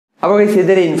അപ്പോൾ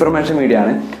ഇതൊരു information video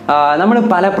ആണ്. നമ്മൾ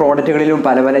പല പ്രോഡക്റ്റുകളിലും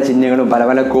പല പല ചിഹ്നങ്ങളും പല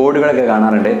പല കോഡുകളൊക്കെ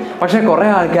കാണാറുണ്ട്. പക്ഷേ കുറേ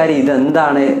ആൾക്കാർ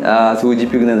ഇതെന്താണ്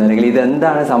സൂചിപ്പിക്കുന്നത് അല്ലെങ്കിൽ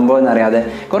ഇതെന്താണ് സംഭവം എന്നറിയാതെ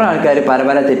കുറേ ആൾക്കാർ പല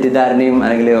പല തെറ്റിദ്ധാരണയും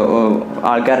അല്ലെങ്കിൽ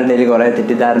ആൾക്കാരുടെ ഇടയിൽ കുറേ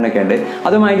തെറ്റിദ്ധാരണയൊക്കെ ഉണ്ട്.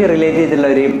 അതുമായിട്ട് റിലേറ്റ് ചെയ്തിട്ടുള്ള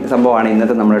ഒരു സംഭവമാണ്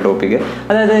ഇന്നത്തെ നമ്മുടെ ടോപ്പിക്ക്.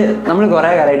 അതായത് നമ്മൾ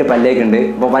കുറേ കാലമായിട്ട് പല്ലേക്കുണ്ട്.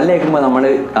 അപ്പോൾ പല്ലേക്കുമ്പോൾ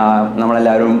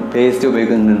നമ്മളെല്ലാവരും പേസ്റ്റ്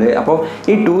ഉപയോഗിക്കുന്നുണ്ട്. അപ്പോൾ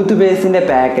ഈ ടൂത്ത് പേസ്റ്റിൻ്റെ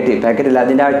പാക്കറ്റില്ല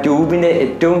അതിൻ്റെ ആ ട്യൂബിൻ്റെ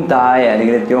ഏറ്റവും താഴെ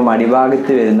അല്ലെങ്കിൽ ഏറ്റവും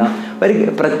അടിഭാഗത്ത് വരുന്ന ഒരു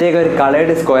പ്രത്യേക ഒരു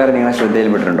കളേർഡ് സ്ക്വയർ നിങ്ങളെ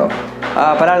ശ്രദ്ധയിൽപ്പെട്ടിട്ടുണ്ടോ?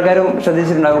 പല ആൾക്കാരും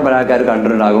ശ്രദ്ധിച്ചിട്ടുണ്ടാകും, പല ആൾക്കാരും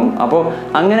കണ്ടിട്ടുണ്ടാകും. അപ്പോൾ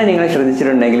അങ്ങനെ നിങ്ങൾ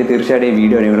ശ്രദ്ധിച്ചിട്ടുണ്ടെങ്കിൽ തീർച്ചയായിട്ടും ഈ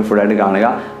വീഡിയോ നിങ്ങൾ ഫുള്ളായിട്ട് കാണുക.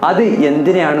 അത്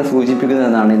എന്തിനെയാണ്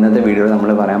സൂചിപ്പിക്കുന്നതെന്നാണ് ഇന്നത്തെ വീഡിയോയിൽ നമ്മൾ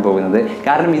പറയാൻ പോകുന്നത്.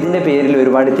 കാരണം ഇതിൻ്റെ പേരിൽ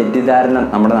ഒരുപാട് തെറ്റിദ്ധാരണ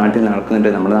നമ്മുടെ നാട്ടിൽ നടക്കുന്നുണ്ട്.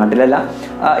 നമ്മുടെ നാട്ടിലല്ല,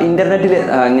 ഇൻ്റർനെറ്റിൽ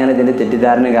ഇങ്ങനെ ഇതിൻ്റെ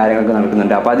തെറ്റിദ്ധാരണ കാര്യങ്ങളൊക്കെ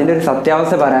നടക്കുന്നുണ്ട്. അപ്പോൾ അതിൻ്റെ ഒരു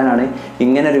സത്യാവസ്ഥ പറയാനാണ്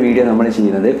ഇങ്ങനെ ഒരു വീഡിയോ നമ്മൾ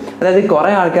ചെയ്യുന്നത്. അതായത്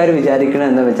കുറേ ആൾക്കാർ വിചാരിക്കുന്നത്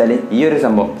എന്താ വെച്ചാൽ ഈ ഒരു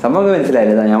സംഭവം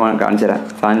മനസ്സിലായില്ല. ഞാൻ കാണിച്ചു തരാം.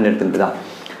 സാധനം എടുത്തിട്ടാ.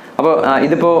 അപ്പോൾ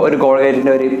ഇതിപ്പോൾ ഒരു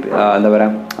കോൾഗേറ്റിൻ്റെ ഒരു എന്താ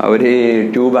പറയുക ഒരു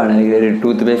ട്യൂബാണ് അല്ലെങ്കിൽ ഒരു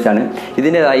ടൂത്ത് പേസ്റ്റ് ആണ്.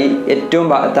 ഇതിൻ്റെതായി ഏറ്റവും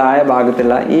താഴെ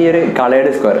ഭാഗത്തുള്ള ഈ ഒരു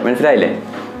കളേർഡ് സ്ക്വയർ മനസ്സിലായില്ലേ?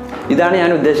 ഇതാണ്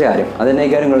ഞാൻ ഉദ്ദേശിച്ച കാര്യം.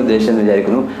 അതിനേക്കാളും നിങ്ങൾ ഉദ്ദേശിച്ചെന്ന്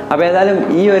വിചാരിക്കുന്നു. അപ്പോൾ ഏതായാലും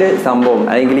ഈ ഒരു സംഭവം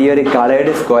അല്ലെങ്കിൽ ഈ ഒരു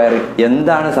കളേർഡ് സ്ക്വയർ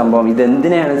എന്താണ് സംഭവം,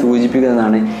 ഇതെന്തിനെയാണ്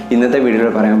സൂചിപ്പിക്കുന്നതെന്നാണ് ഇന്നത്തെ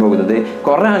വീഡിയോയിൽ പറയാൻ പോകുന്നത്.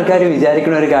 കുറേ ആൾക്കാർ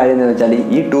വിചാരിക്കുന്ന ഒരു കാര്യം എന്ന് വെച്ചാൽ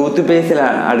ഈ ടൂത്ത് പേസ്റ്റിൽ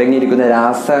അടങ്ങിയിരിക്കുന്ന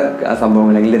സംഭവം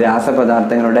അല്ലെങ്കിൽ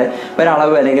രാസപദാർത്ഥങ്ങളുടെ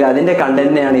ഒരളവ് അല്ലെങ്കിൽ അതിൻ്റെ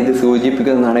കണ്ടന്റിനെയാണ് ഇത്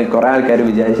സൂചിപ്പിക്കുന്നതെന്നാണ് കുറേ ആൾക്കാർ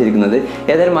വിചാരിച്ചിരിക്കുന്നത്.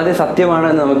 ഏതായാലും അത്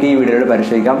സത്യമാണെന്ന് നമുക്ക് ഈ വീഡിയോയിൽ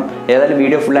പരിശോധിക്കാം. ഏതായാലും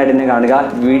വീഡിയോ ഫുള്ളായിട്ട് തന്നെ കാണുക.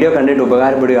 വീഡിയോ കണ്ടിട്ട്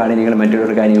ഉപകാരപ്പെടുകയാണെങ്കിൽ നിങ്ങൾ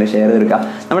മറ്റുള്ളവർക്ക് കാര്യങ്ങൾ ഷെയർ ചെയ്തെടുക്കുക.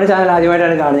 നമ്മുടെ ചാനൽ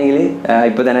ആദ്യമായിട്ടാണ് കാണുന്നതെങ്കിൽ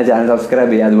ഇപ്പോൾ തന്നെ ചാനൽ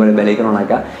സബ്സ്ക്രൈബ് ചെയ്യുക, അതുപോലെ ബെലൈക്കൺ ഓൺ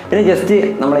ആക്കുക. പിന്നെ ജസ്റ്റ്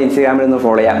നമ്മളെ ഇൻസ്റ്റാഗ്രാമിൽ ഒന്ന്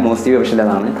ഫോളോ ചെയ്യുക. MOS TV official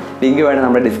എന്നാണ്. ലിങ്ക് വേണം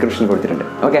നമ്മുടെ ഡിസ്ക്രിപ്ഷനിൽ കൊടുത്തിട്ടുണ്ട്.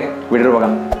 ഓക്കെ, വീഡിയോ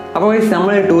പോകാം. അപ്പോൾ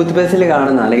നമ്മൾ ടൂത്ത് പേസ്റ്റിൽ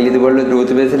കാണുന്ന അല്ലെങ്കിൽ ഇതുപോലുള്ള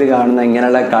ടൂത്ത് പേസ്റ്റിൽ കാണുന്ന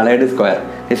ഇങ്ങനെയുള്ള കളേർഡ് സ്ക്വയർ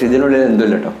ഇതിനുള്ളിൽ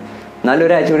എന്തുമില്ല കേട്ടോ.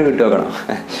 നല്ലൊരാഴ്ച കൂടി കിട്ടു നോക്കണം.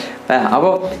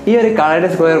 അപ്പോൾ ഈ ഒരു കളേർഡ്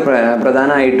സ്ക്വയർ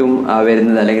പ്രധാനമായിട്ടും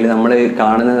വരുന്നത് അല്ലെങ്കിൽ നമ്മൾ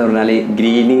കാണുന്നതെന്ന് പറഞ്ഞാൽ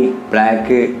ഗ്രീന്,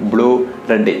 ബ്ലാക്ക്, ബ്ലൂ,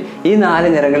 റെഡ് ഈ 4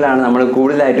 നിറങ്ങളിലാണ് നമ്മൾ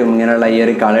കൂടുതലായിട്ടും ഇങ്ങനെയുള്ള ഈ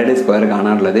ഒരു കളേർഡ് സ്ക്വയർ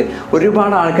കാണാറുള്ളത്.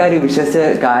 ഒരുപാട് ആൾക്കാർ വിശ്വസിച്ച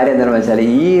കാര്യം എന്താണെന്ന് വെച്ചാൽ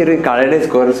ഈ ഒരു കളേർഡ്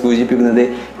സ്ക്വയർ സൂചിപ്പിക്കുന്നത്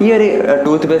ഈ ഒരു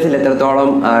ടൂത്ത് പേസ്റ്റിൽ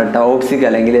എത്രത്തോളം ടോക്സിക്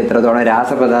അല്ലെങ്കിൽ എത്രത്തോളം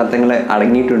രാസപദാർത്ഥങ്ങൾ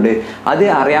അടങ്ങിയിട്ടുണ്ട് അത്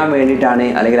അറിയാൻ വേണ്ടിയിട്ടാണ്,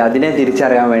 അല്ലെങ്കിൽ അതിനെ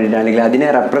തിരിച്ചറിയാൻ വേണ്ടിയിട്ടാണ്, അല്ലെങ്കിൽ അതിനെ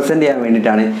റെപ്രസെൻറ്റ് ചെയ്യാൻ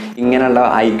വേണ്ടിയിട്ടാണ് ഇങ്ങനെയുള്ള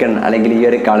ഐക്കൺ അല്ലെങ്കിൽ ഈ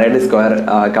ഒരു കളേർഡ് സ്ക്വയർ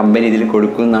കമ്പനി ഇതിൽ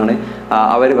കൊടുക്കുമെന്നാണ്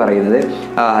അവർ പറയുന്നത്.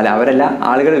 അവരല്ല,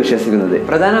 ആളുകൾ വിശ്വസിക്കുന്നത്.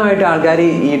 പ്രധാനമായിട്ട് ആൾക്കാർ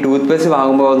ഈ ടൂത്ത് പേസ്റ്റ്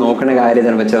വാങ്ങുമ്പോൾ നോക്കുന്ന കാര്യം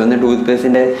എന്താണെന്ന് വെച്ചാൽ ഒന്ന് ടൂത്ത്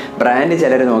പേസ്റ്റിൻ്റെ ബ്രാൻഡ്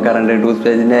ചിലർ നോക്കാറുണ്ട്, ടൂത്ത്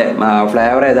പേസ്റ്റിൻ്റെ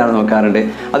ഫ്ലേവർ ഏതാണ് നോക്കാറുണ്ട്,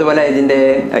 അതുപോലെ ഇതിൻ്റെ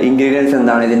ഇൻഗ്രീഡിയൻസ്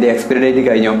എന്താണ്, ഇതിൻ്റെ എക്സ്പയറി ഡേറ്റ്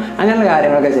കഴിഞ്ഞോ, അങ്ങനെയുള്ള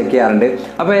കാര്യങ്ങളൊക്കെ ചെക്ക് ചെയ്യാറുണ്ട്.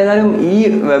 അപ്പോൾ ഏതായാലും ഈ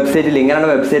വെബ്സൈറ്റിൽ ഇങ്ങനെയുള്ള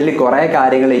വെബ്സൈറ്റിൽ കുറേ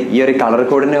കാര്യങ്ങൾ ഈ ഒരു കളർ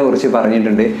കോഡിനെ കുറിച്ച്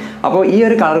പറഞ്ഞിട്ടുണ്ട്. അപ്പോൾ ഈ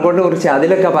ഒരു കളർ കോഡിനെ കുറിച്ച്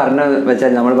അതിലൊക്കെ പറഞ്ഞു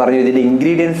വെച്ചാൽ നമ്മൾ പറഞ്ഞു ഇതിൻ്റെ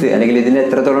ഇൻഗ്രീഡിയൻസ് അല്ലെങ്കിൽ ഇതിൻ്റെ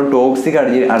എത്രത്തോളം ടോക്സിക്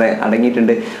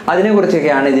അടങ്ങിയിട്ടുണ്ട്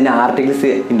അതിനെക്കുറിച്ചൊക്കെയാണ് ഇതിൻ്റെ ആർട്ടിക്കിൾസ്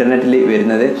ഇൻ്റർനെറ്റിൽ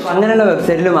വരുന്നത്. അങ്ങനെയുള്ള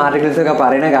വെബ്സൈറ്റിലും ആർട്ടിക്കിൾസൊക്കെ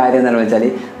പറയുന്ന കാര്യം എന്താണെന്ന് വെച്ചാൽ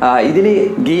ഇതിൽ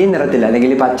ഗ്രീൻ നിറത്തിൽ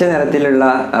അല്ലെങ്കിൽ പച്ച നിറത്തിലുള്ള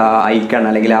ഐക്കൺ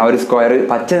അല്ലെങ്കിൽ ആ ഒരു സ്ക്വയർ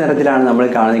പച്ച നിറത്തിലാണ് നമ്മൾ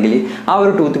കാണുന്നെങ്കിൽ ആ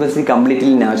ഒരു ടൂത്ത് പേസ്റ്റ്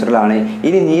കംപ്ലീറ്റ്ലി നാച്ചുറൽ ആണ്.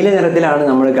 ഇനി നീല നിറത്തിലാണ്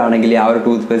നമ്മൾ കാണുമെങ്കിൽ ആ ഒരു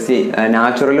ടൂത്ത് പേസ്റ്റ്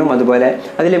നാച്ചുറലും അതുപോലെ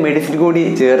അതിൽ മെഡിസിൻ കൂടി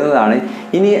ചേർന്നതാണ്.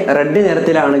 ഇനി റെഡ്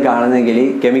നിറത്തിലാണ് കാണുന്നതെങ്കിൽ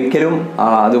കെമിക്കലും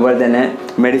അതുപോലെ തന്നെ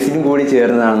മെഡിസിനും കൂടി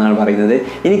ചേർന്നതാണെന്നാണ് പറയുന്നത്.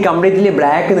 ഇനി കംപ്ലീറ്റ്ലി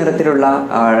ബ്ലാക്ക് നിറത്തിലുള്ള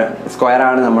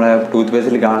സ്ക്വയറാണ് നമ്മൾ ടൂത്ത്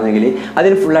പേസ്റ്റിൽ കാണുന്നതെങ്കിൽ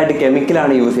അതിൽ ഫുള്ളായിട്ട്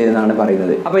കെമിക്കലാണ് യൂസ് ചെയ്തതെന്നാണ്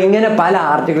പറയുന്നത്. അപ്പോൾ ഇങ്ങനെ പല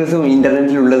ആർട്ടിക്കിൾസും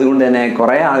ഇൻ്റർനെറ്റിൽ ഉള്ളത് കൊണ്ട് തന്നെ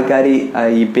കുറേ ആൾക്കാർ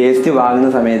ഈ പേസ്റ്റ് വാങ്ങുന്ന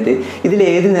സമയത്ത് ഇതിൽ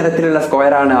ഏത് നിറത്തിലുള്ള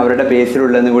സ്ക്വയറാണ് അവരുടെ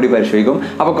പേസ്റ്റിലുള്ളതെന്ന് കൂടി പരിശോധിക്കും.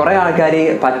 അപ്പോൾ കുറേ ആൾക്കാർ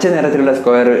പച്ച നിറത്തിലുള്ള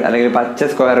സ്ക്വയർ അല്ലെങ്കിൽ പച്ച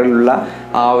സ്ക്വയറിലുള്ള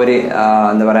ആ ഒരു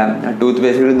എന്താ പറയുക ടൂത്ത്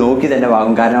പേസ്റ്റുകൾ നോക്കി തന്നെ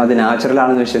വാങ്ങും. കാരണം അത് നാച്ചുറൽ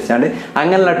ആണെന്ന് വിശ്വസിച്ചാണ്ട്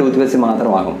അങ്ങനെയുള്ള ടൂത്ത് പേസ്റ്റ്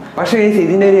മാത്രം വാങ്ങും. പക്ഷേ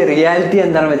ഇതിൻ്റെ ഒരു റിയാലിറ്റി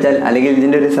എന്താണെന്ന് വെച്ചാൽ അല്ലെങ്കിൽ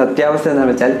ഇതിൻ്റെ ഒരു സത്യാവസ്ഥ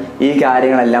എന്താണെന്ന് വെച്ചാൽ ഈ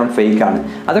കാര്യങ്ങളെല്ലാം ഫേക്കാണ്.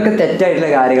 അതൊക്കെ തെറ്റായിട്ടുള്ള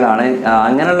കാര്യങ്ങളാണ്.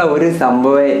 അങ്ങനെയുള്ള ഒരു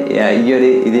സംഭവം ഈ ഒരു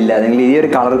ഇതില്ല, അല്ലെങ്കിൽ ഈ ഒരു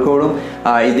കളർ കോഡും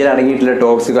ഇതിലടങ്ങിയിട്ടുള്ള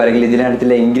ടോക്സിക്കോ അല്ലെങ്കിൽ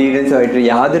ഇതിനടുത്തുള്ള ഇൻഗ്രീഡിയൻസോ ആയിട്ട്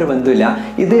യാതൊരു ബന്ധമില്ല.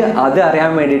 അത്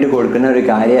അറിയാൻ വേണ്ടിയിട്ട് കൊടുക്കുന്ന ഒരു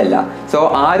കാര്യമല്ല. സോ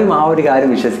ആരും ആ ഒരു കാര്യം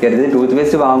വിശ്വസിക്കരുത്. ടൂത്ത്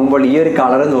പേസ്റ്റ് വാങ്ങുമ്പോൾ ഈ ഒരു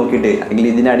കളർ നോക്കിയിട്ട് അല്ലെങ്കിൽ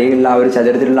ഇതിനടിയിലുള്ള ആ ഒരു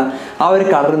ചതുരത്തിലുള്ള ആ ഒരു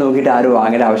കളർ നോക്കിയിട്ട് ആരും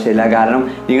വാങ്ങേണ്ട ആവശ്യമില്ല. കാരണം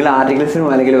നിങ്ങൾ ആർട്ടിക്കിൾസിനും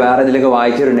അല്ലെങ്കിൽ വേറെ ഇതിലൊക്കെ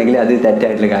വായിച്ചിട്ടുണ്ടെങ്കിൽ അത്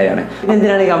തെറ്റായിട്ടുള്ള കാര്യമാണ്. പിന്നെ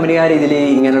എന്തിനാണ് ഈ കമ്പനിക്കാർ ഇതിൽ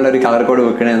ഇങ്ങനെയുള്ള ഒരു കളർ കോഡ്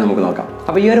വെക്കണമെന്ന് നമുക്ക് നോക്കാം.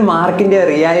 അപ്പോൾ ഈ ഒരു മാർക്കിൻ്റെ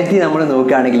റിയാലിറ്റി നമ്മൾ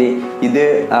നോക്കുകയാണെങ്കിൽ ഇത്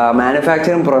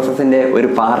മാനുഫാക്ചറിങ് പ്രോസസ്സിൻ്റെ ഒരു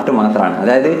പാർട്ട് മാത്രമാണ്.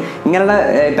 അതായത് ഇങ്ങനെയുള്ള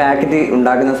പാക്കറ്റ്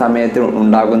ഉണ്ടാക്കുന്ന സമയത്ത്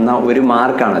ഉണ്ടാകുന്ന ഒരു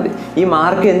മാർക്കാണത്. ഈ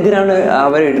മാർക്ക് എന്തിനാണ്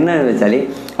അവർ ഇടുന്നതെന്ന് വെച്ചാൽ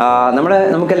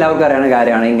നമുക്ക് എല്ലാവർക്കും അറിയാവുന്ന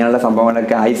കാര്യമാണ് ഇങ്ങനെയുള്ള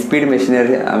സംഭവങ്ങളൊക്കെ ഹൈ സ്പീഡ്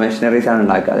മെഷീനറീസ് ആണ്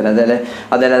ഉണ്ടാക്കുക.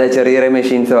 അതല്ലാതെ ചെറിയ ചെറിയ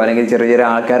മെഷീൻസോ അല്ലെങ്കിൽ ചെറിയ ചെറിയ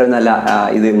ആൾക്കാരൊന്നല്ല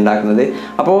ഇത് ഉണ്ടാക്കുന്നത്.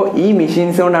 അപ്പോൾ ഈ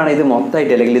മെഷീൻസ് കൊണ്ടാണ് ഇത്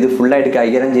മൊത്തമായിട്ട് അല്ലെങ്കിൽ ഇത് ഫുള്ളായിട്ട്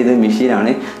കൈകാര്യം ചെയ്ത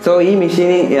മെഷീനാണ്. സോ ഈ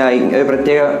മെഷീൻ ഒരു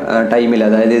പ്രത്യേക ടൈമിൽ,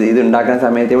 അതായത് ഇത് ഉണ്ടാക്കുന്ന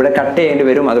സമയത്ത് ഇവിടെ കട്ട് ചെയ്യേണ്ടി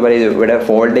വരും, അതുപോലെ ഇവിടെ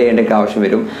ഫോൾഡ് ചെയ്യേണ്ടൊക്കെ ആവശ്യം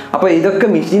വരും. അപ്പോൾ ഇതൊക്കെ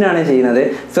മെഷീനാണ് ചെയ്യുന്നത്.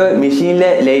 സോ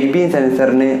മെഷീനിലെ ലൈറ്റ് ബീം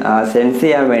സെൻസറിന് സെൻസ്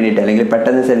ചെയ്യാൻ വേണ്ടിയിട്ട് അല്ലെങ്കിൽ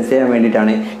പെട്ടെന്ന് സെൻസ് ചെയ്യാൻ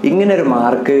വേണ്ടിയിട്ടാണ് ഇങ്ങനെ ഒരു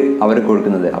മാർക്ക് അവർ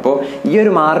കൊടുക്കുന്നത്. അപ്പോൾ ഈ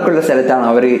ഒരു മാർക്കുള്ള സ്ഥലത്താണ്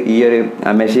അവർ ഈ ഒരു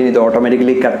മെഷീൻ ഇത്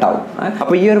ഓട്ടോമാറ്റിക്കലി കട്ടാവും.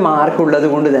 അപ്പോൾ ഈ ഒരു മാർക്ക് ഉള്ളത്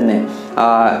കൊണ്ട് തന്നെ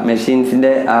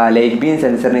മെഷീൻസിൻ്റെ ലൈറ്റ് ബീം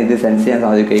സെൻസറിന് ഇത് സെൻസ് ചെയ്യാൻ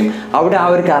സാധിക്കുകയും അവിടെ ആ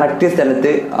ഒരു കറക്റ്റ്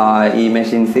സ്ഥലത്ത് ഈ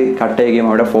മെഷീൻസ് കട്ട് ചെയ്യുകയും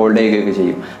അവിടെ ഫോൾഡ് ചെയ്യുകയൊക്കെ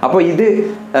ചെയ്യും. അപ്പോൾ ഇത്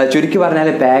ചുരുക്കി പറഞ്ഞാൽ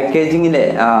പാക്കേജിങ്ങിലെ,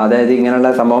 അതായത് ഇങ്ങനെയുള്ള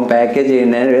സംഭവം പാക്കേജ്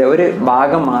ചെയ്യുന്നതിന് ഒരു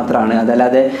ഭാഗം മാത്രമാണ്.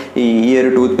 അതല്ലാതെ ഈ ഒരു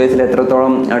ടൂത്ത് പേസ്റ്റിൽ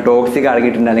എത്രത്തോളം ടോക്സിക്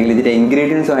അടങ്ങിയിട്ടുണ്ട് അല്ലെങ്കിൽ ഇതിൻ്റെ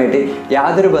ഇൻഗ്രീഡിയൻസുമായിട്ട്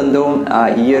യാതൊരു ബന്ധവും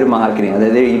ഈ ഒരു മാർക്കിന്,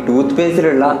 അതായത് ഈ ടൂത്ത്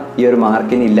പേസ്റ്റിലുള്ള ഈ ഒരു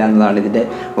മാർക്കിന് ഇല്ല എന്നതാണ് ഇതിൻ്റെ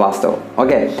വാസ്തവം.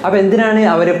 ഓക്കെ, അപ്പോൾ എന്തിനാണ്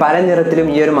അവർ പല നിറത്തിലും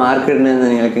ഈ ഒരു മാർക്ക് ഇടുന്നതെന്ന്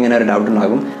നിങ്ങൾക്ക് ഇങ്ങനെ ഒരു ഡൗട്ട്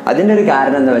ഉണ്ടാകും. അതിൻ്റെ ഒരു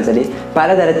കാരണം എന്താ വെച്ചാൽ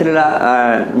പലതരത്തിലുള്ള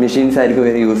മെഷീൻസ് ആയിരിക്കും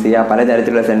ഇവർ യൂസ് ചെയ്യുക,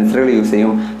 പലതരത്തിലുള്ള സെൻസറുകൾ യൂസ്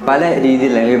ചെയ്യും, പല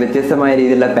രീതിയിൽ അല്ലെങ്കിൽ വ്യത്യസ്തമായ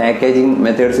രീതിയിലുള്ള പാക്കേജിങ്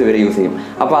മെത്തേഡ്സ് ഇവർ യൂസ് ചെയ്യും.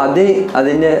 അപ്പോൾ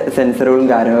അതിൻ്റെ സെൻസറുകളും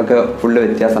കാര്യങ്ങളൊക്കെ ഫുള്ള്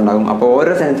വ്യത്യാസം ഉണ്ടാകും. അപ്പോൾ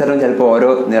ഓരോ സെൻസറും ചിലപ്പോൾ ഓരോ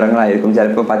നിറങ്ങളായിരിക്കും,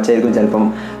 ചിലപ്പോൾ പച്ചയായിരിക്കും, ചിലപ്പം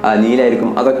നീലായിരിക്കും,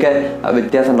 അതൊക്കെ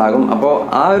വ്യത്യാസം ഉണ്ടാകും. അപ്പോൾ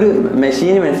ആ ഒരു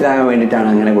മെഷീന് മനസ്സിലാകാൻ വേണ്ടിയിട്ടാണ്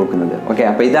അങ്ങനെ കൊടുക്കുന്നത്. ഓക്കെ,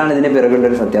 അപ്പോൾ ഇതാണ് ഇതിൻ്റെ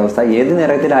പിറകുള്ളൊരു സത്യാവസ്ഥ. ഏത്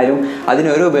നിറത്തിലായാലും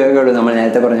അതിനൊരു ഉപയോഗമുള്ളൂ. നമ്മൾ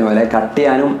നേരത്തെ പറഞ്ഞ പോലെ കട്ട്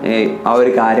ചെയ്യാനും ആ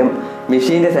ഒരു കാര്യം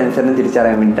മെഷീൻ്റെ സെൻസറിന്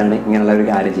തിരിച്ചറിയാൻ വേണ്ടിയിട്ടാണ് ഇങ്ങനെയുള്ള ഒരു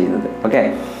കാര്യം ചെയ്യുന്നത്. ഓക്കെ,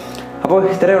 അപ്പോൾ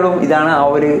ഇത്രയേ ഉള്ളൂ. ഇതാണ് ആ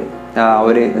ഒരു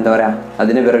എന്താ പറയുക,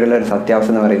 അതിന് പിറകുള്ള ഒരു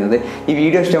സത്യാവസ്ഥ എന്ന് പറയുന്നത്. ഈ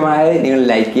വീഡിയോ ഇഷ്ടമായാൽ നിങ്ങൾ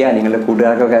ലൈക്ക് ചെയ്യുക, നിങ്ങളുടെ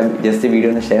കൂട്ടുകാർക്കൊക്കെ ജസ്റ്റ്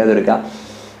വീഡിയോ ഒന്ന് ഷെയർ ചെയ്തെടുക്കുക.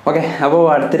 ഓക്കെ, അപ്പോൾ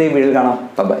അടുത്തൊരു വീഡിയോ കാണാം.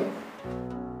 ബൈ.